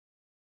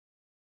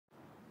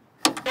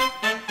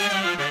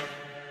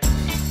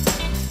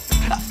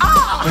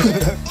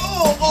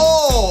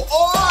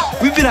All right.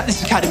 We've been at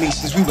this academy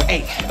since we were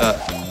 8.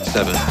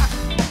 7.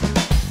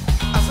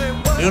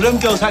 You know them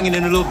girls hanging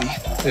in the lobby?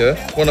 Yeah,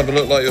 one of them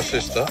look like your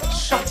sister.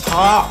 Shut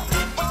up.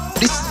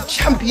 This is the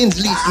Champions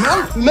League,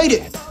 man. We made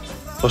it.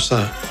 What's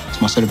that?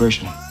 It's my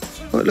celebration.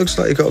 Well, it looks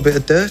like you got a bit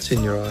of dirt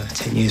in your eye.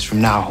 10 years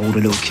from now, all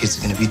the little kids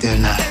are going to be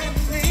doing that.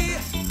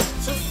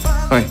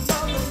 Hey.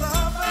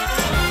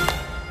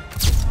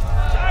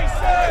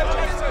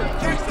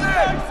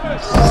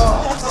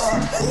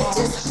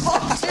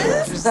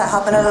 Does that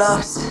happen a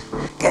lot?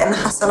 Getting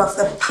hassle off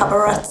the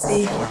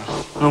paparazzi?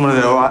 Normally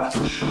they're all right.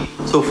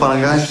 It's all fun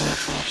and games.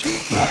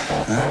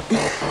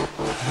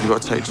 You've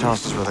got to take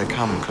chances where they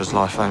come, because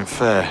life ain't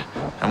fair.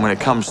 And when it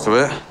comes to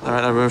it, there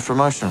ain't no room for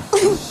emotion.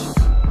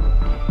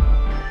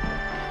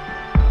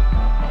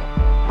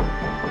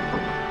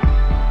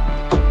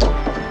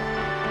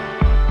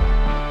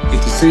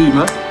 Good to see you,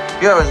 man.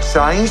 You haven't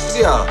changed,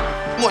 yeah.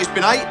 What, it's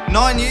been 8,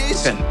 9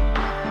 years? 10.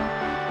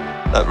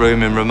 That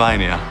room in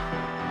Romania,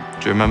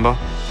 do you remember?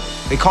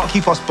 They can't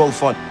keep us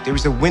both on. There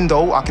is a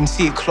window, I can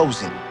see it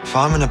closing. If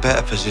I'm in a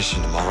better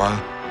position tomorrow,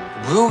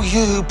 will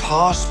you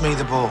pass me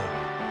the ball?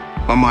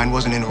 My mind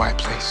wasn't in the right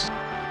place.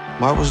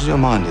 Why was your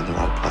mind in the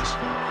right place?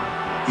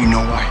 You know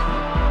why.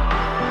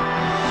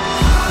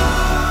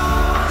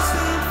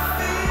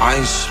 I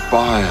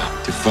inspire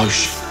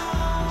devotion.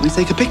 Will you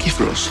take a picture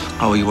for us?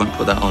 Oh, you won't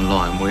put that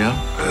online, will you?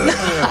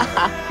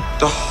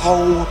 The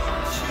whole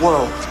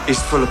world is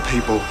full of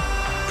people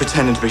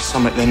pretending to be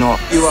something they're not.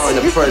 You are in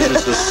the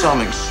presence of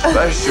something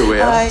special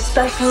here. Aye,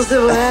 special's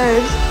the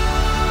word.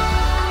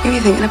 Who are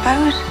you thinking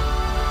about?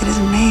 It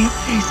isn't me,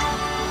 is it?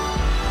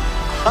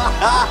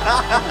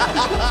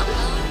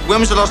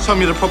 When was the last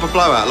time you had a proper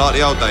blowout, like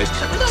the old days?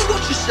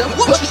 Watch yourself,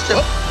 watch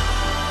yourself.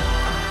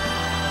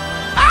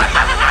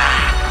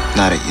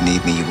 Now that you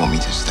need me, you want me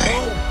to stay.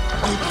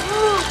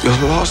 The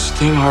last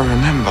thing I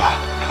remember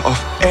of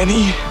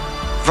any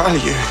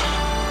value